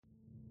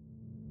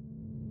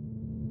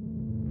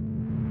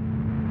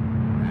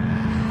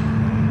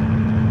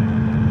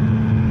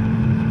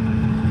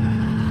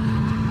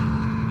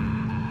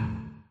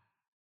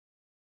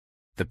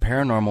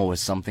paranormal was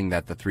something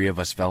that the three of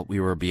us felt we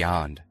were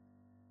beyond.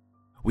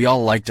 We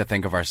all liked to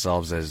think of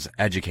ourselves as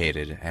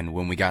educated, and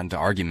when we got into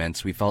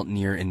arguments, we felt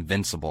near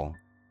invincible.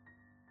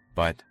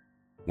 But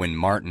when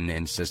Martin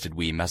insisted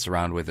we mess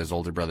around with his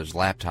older brother's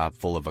laptop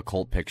full of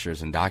occult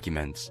pictures and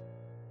documents,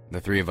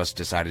 the three of us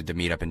decided to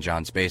meet up in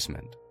John's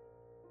basement,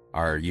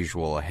 our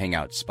usual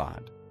hangout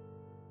spot.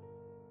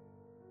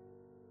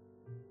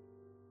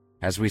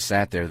 As we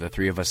sat there, the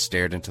three of us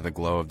stared into the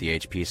glow of the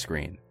HP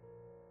screen,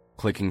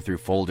 clicking through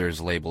folders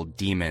labeled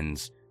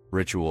Demons,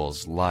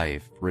 Rituals,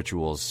 Life,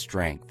 Rituals,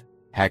 Strength,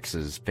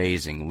 Hexes,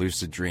 Phasing,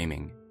 Lucid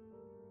Dreaming.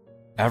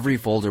 Every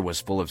folder was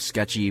full of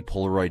sketchy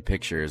Polaroid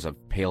pictures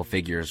of pale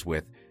figures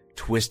with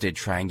twisted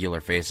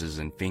triangular faces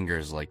and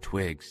fingers like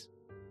twigs.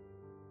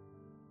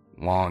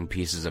 Long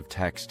pieces of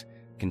text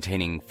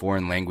containing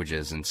foreign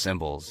languages and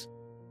symbols,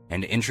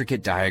 and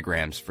intricate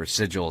diagrams for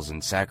sigils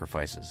and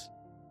sacrifices.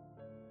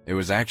 It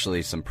was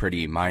actually some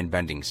pretty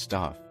mind-bending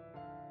stuff.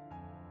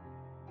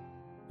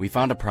 We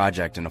found a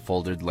project in a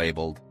folder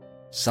labeled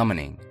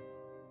Summoning.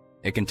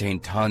 It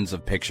contained tons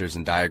of pictures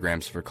and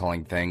diagrams for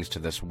calling things to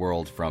this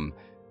world from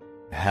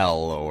hell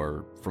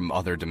or from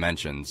other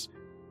dimensions,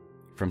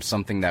 from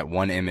something that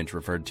one image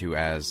referred to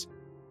as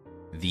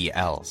the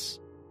else.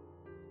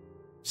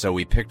 So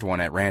we picked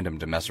one at random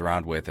to mess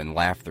around with and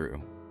laugh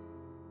through.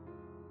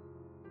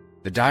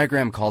 The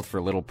diagram called for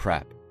little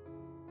prep.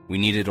 We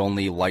needed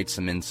only light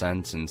some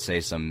incense and say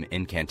some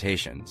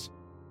incantations,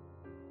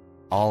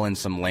 all in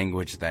some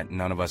language that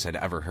none of us had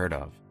ever heard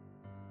of.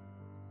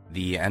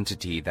 The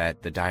entity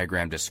that the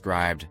diagram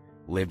described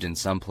lived in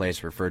some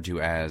place referred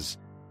to as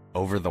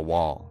Over the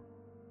Wall,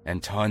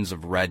 and tons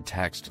of red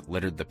text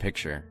littered the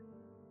picture.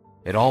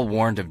 It all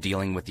warned of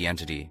dealing with the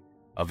entity,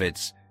 of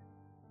its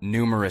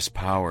numerous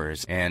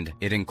powers, and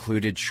it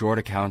included short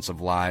accounts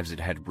of lives it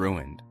had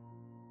ruined,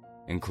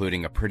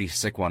 including a pretty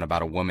sick one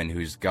about a woman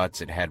whose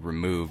guts it had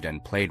removed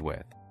and played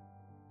with,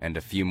 and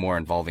a few more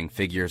involving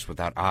figures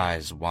without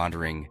eyes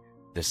wandering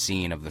the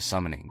scene of the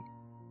summoning.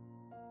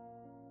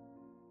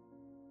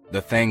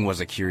 The thing was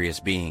a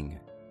curious being,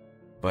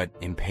 but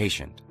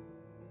impatient.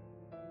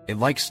 It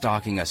liked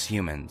stalking us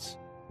humans,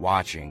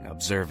 watching,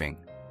 observing,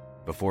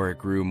 before it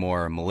grew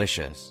more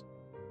malicious,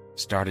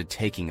 started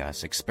taking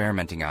us,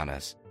 experimenting on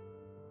us,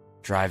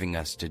 driving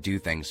us to do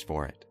things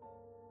for it,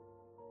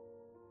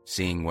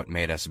 seeing what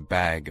made us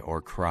beg or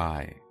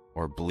cry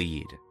or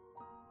bleed.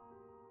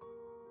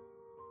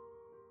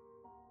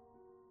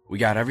 We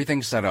got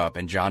everything set up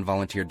and John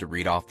volunteered to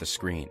read off the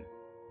screen.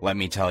 Let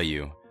me tell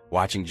you,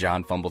 watching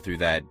John fumble through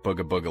that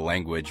booga booga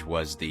language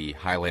was the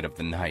highlight of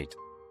the night.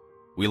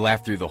 We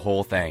laughed through the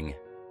whole thing,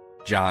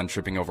 John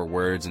tripping over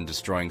words and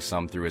destroying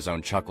some through his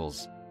own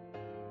chuckles.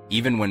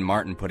 Even when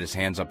Martin put his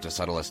hands up to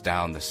settle us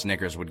down, the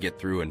snickers would get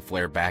through and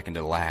flare back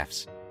into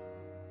laughs.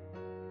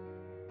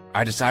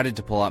 I decided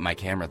to pull out my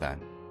camera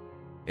then.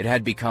 It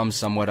had become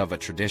somewhat of a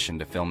tradition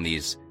to film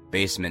these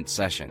basement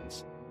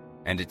sessions,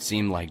 and it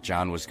seemed like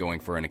John was going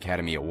for an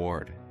Academy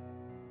Award.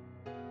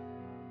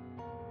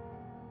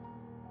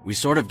 We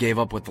sort of gave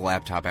up with the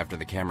laptop after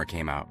the camera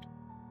came out.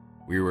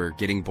 We were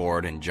getting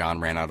bored and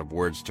John ran out of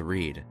words to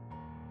read.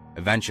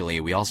 Eventually,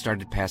 we all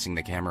started passing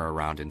the camera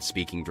around and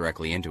speaking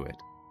directly into it,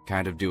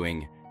 kind of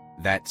doing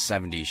that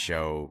 70s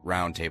show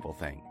roundtable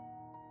thing.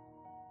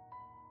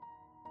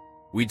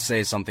 We'd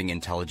say something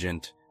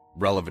intelligent,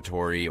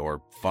 revelatory,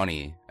 or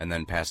funny, and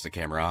then pass the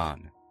camera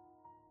on.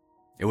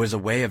 It was a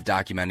way of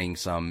documenting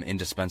some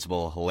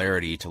indispensable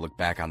hilarity to look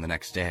back on the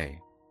next day.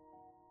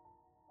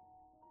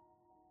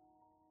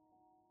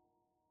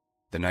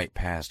 The night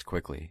passed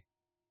quickly.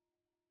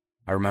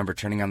 I remember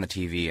turning on the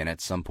TV, and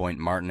at some point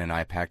Martin and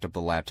I packed up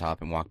the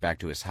laptop and walked back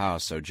to his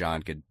house so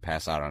John could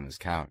pass out on his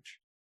couch.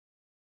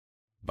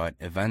 But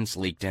events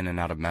leaked in and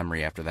out of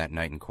memory after that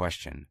night in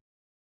question.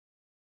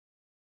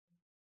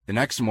 The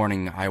next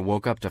morning, I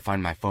woke up to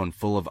find my phone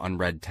full of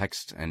unread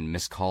texts and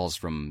missed calls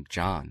from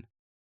John.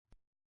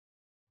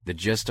 The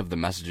gist of the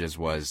messages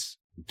was,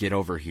 "Get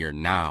over here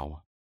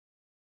now."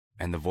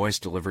 And the voice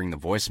delivering the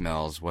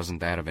voicemails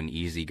wasn't that of an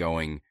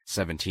easygoing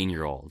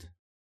 17-year-old.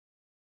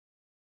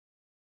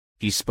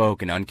 He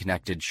spoke in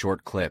unconnected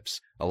short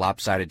clips, a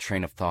lopsided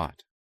train of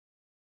thought.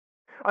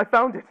 I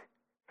found it.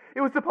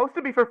 It was supposed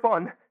to be for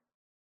fun.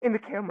 In the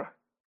camera.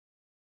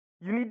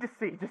 You need to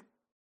see. Just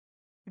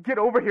get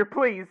over here,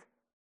 please.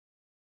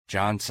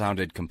 John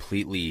sounded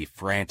completely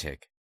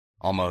frantic,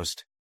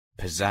 almost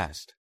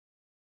possessed.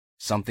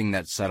 Something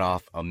that set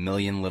off a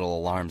million little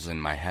alarms in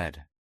my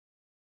head.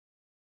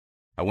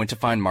 I went to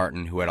find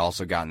Martin, who had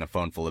also gotten a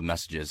phone full of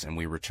messages, and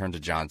we returned to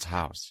John's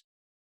house.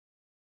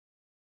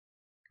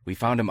 We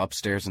found him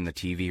upstairs in the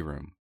TV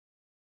room.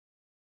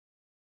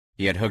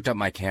 He had hooked up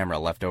my camera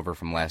left over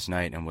from last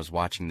night and was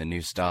watching the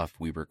new stuff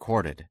we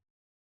recorded,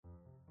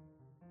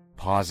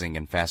 pausing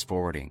and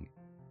fast-forwarding,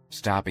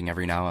 stopping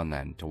every now and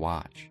then to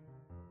watch.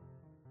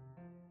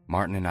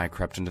 Martin and I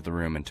crept into the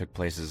room and took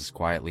places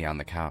quietly on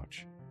the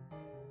couch.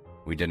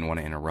 We didn't want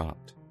to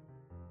interrupt.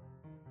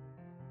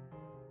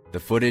 The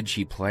footage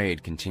he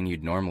played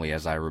continued normally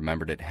as I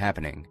remembered it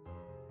happening.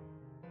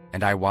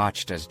 and I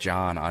watched as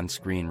John on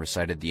screen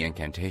recited the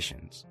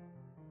incantations.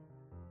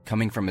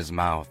 Coming from his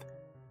mouth,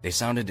 they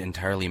sounded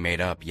entirely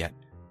made up, yet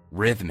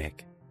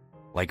rhythmic,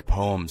 like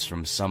poems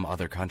from some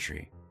other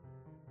country.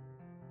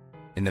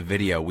 In the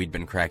video, we'd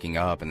been cracking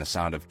up and the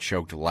sound of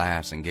choked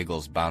laughs and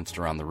giggles bounced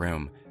around the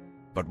room,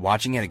 but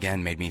watching it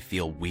again made me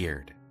feel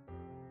weird,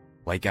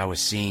 like I was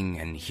seeing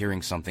and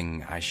hearing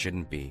something I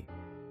shouldn't be.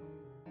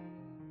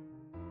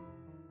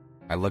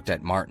 I looked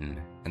at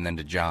Martin and then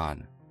to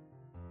John.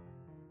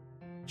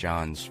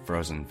 John's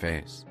frozen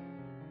face,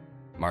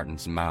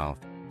 Martin's mouth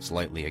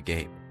slightly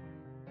agape.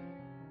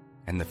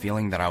 And the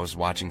feeling that I was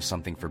watching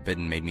something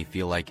forbidden made me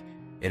feel like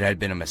it had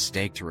been a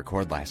mistake to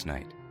record last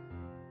night.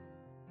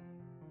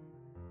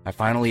 I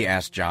finally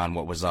asked John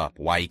what was up,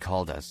 why he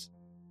called us,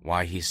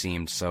 why he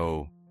seemed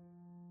so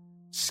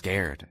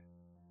scared.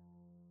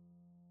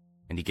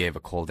 And he gave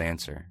a cold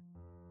answer,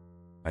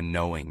 a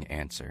knowing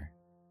answer.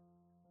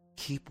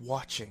 Keep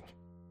watching.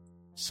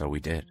 So we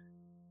did.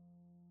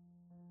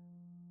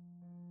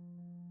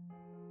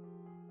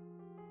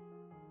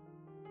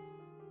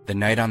 The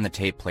night on the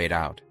tape played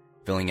out,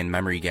 filling in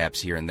memory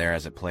gaps here and there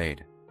as it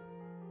played.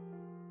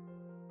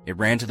 It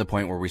ran to the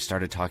point where we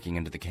started talking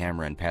into the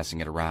camera and passing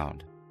it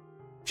around.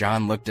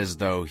 John looked as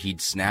though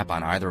he'd snap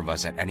on either of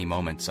us at any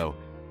moment, so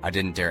I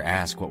didn't dare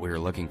ask what we were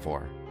looking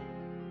for.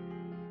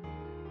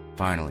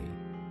 Finally,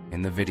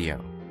 in the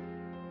video,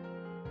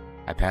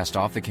 I passed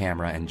off the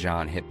camera and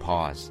John hit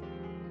pause.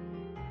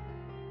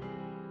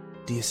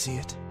 Do you see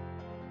it?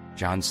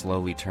 John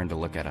slowly turned to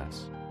look at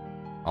us,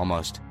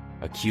 almost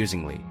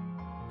accusingly,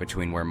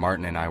 between where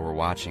Martin and I were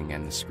watching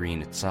and the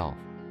screen itself.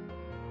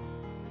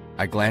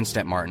 I glanced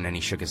at Martin and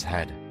he shook his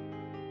head.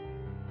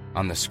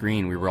 On the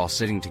screen, we were all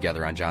sitting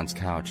together on John's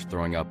couch,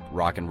 throwing up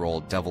rock and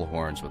roll devil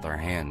horns with our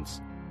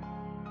hands.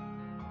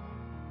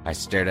 I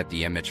stared at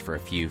the image for a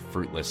few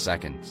fruitless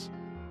seconds.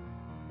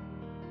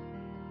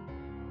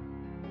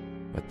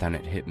 But then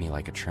it hit me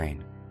like a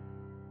train.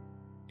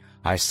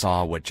 I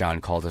saw what John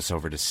called us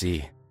over to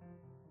see,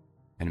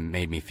 and it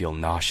made me feel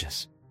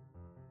nauseous.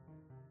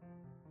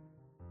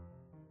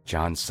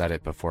 John said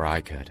it before I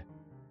could.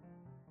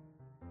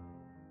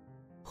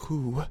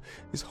 Who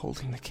is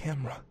holding the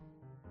camera?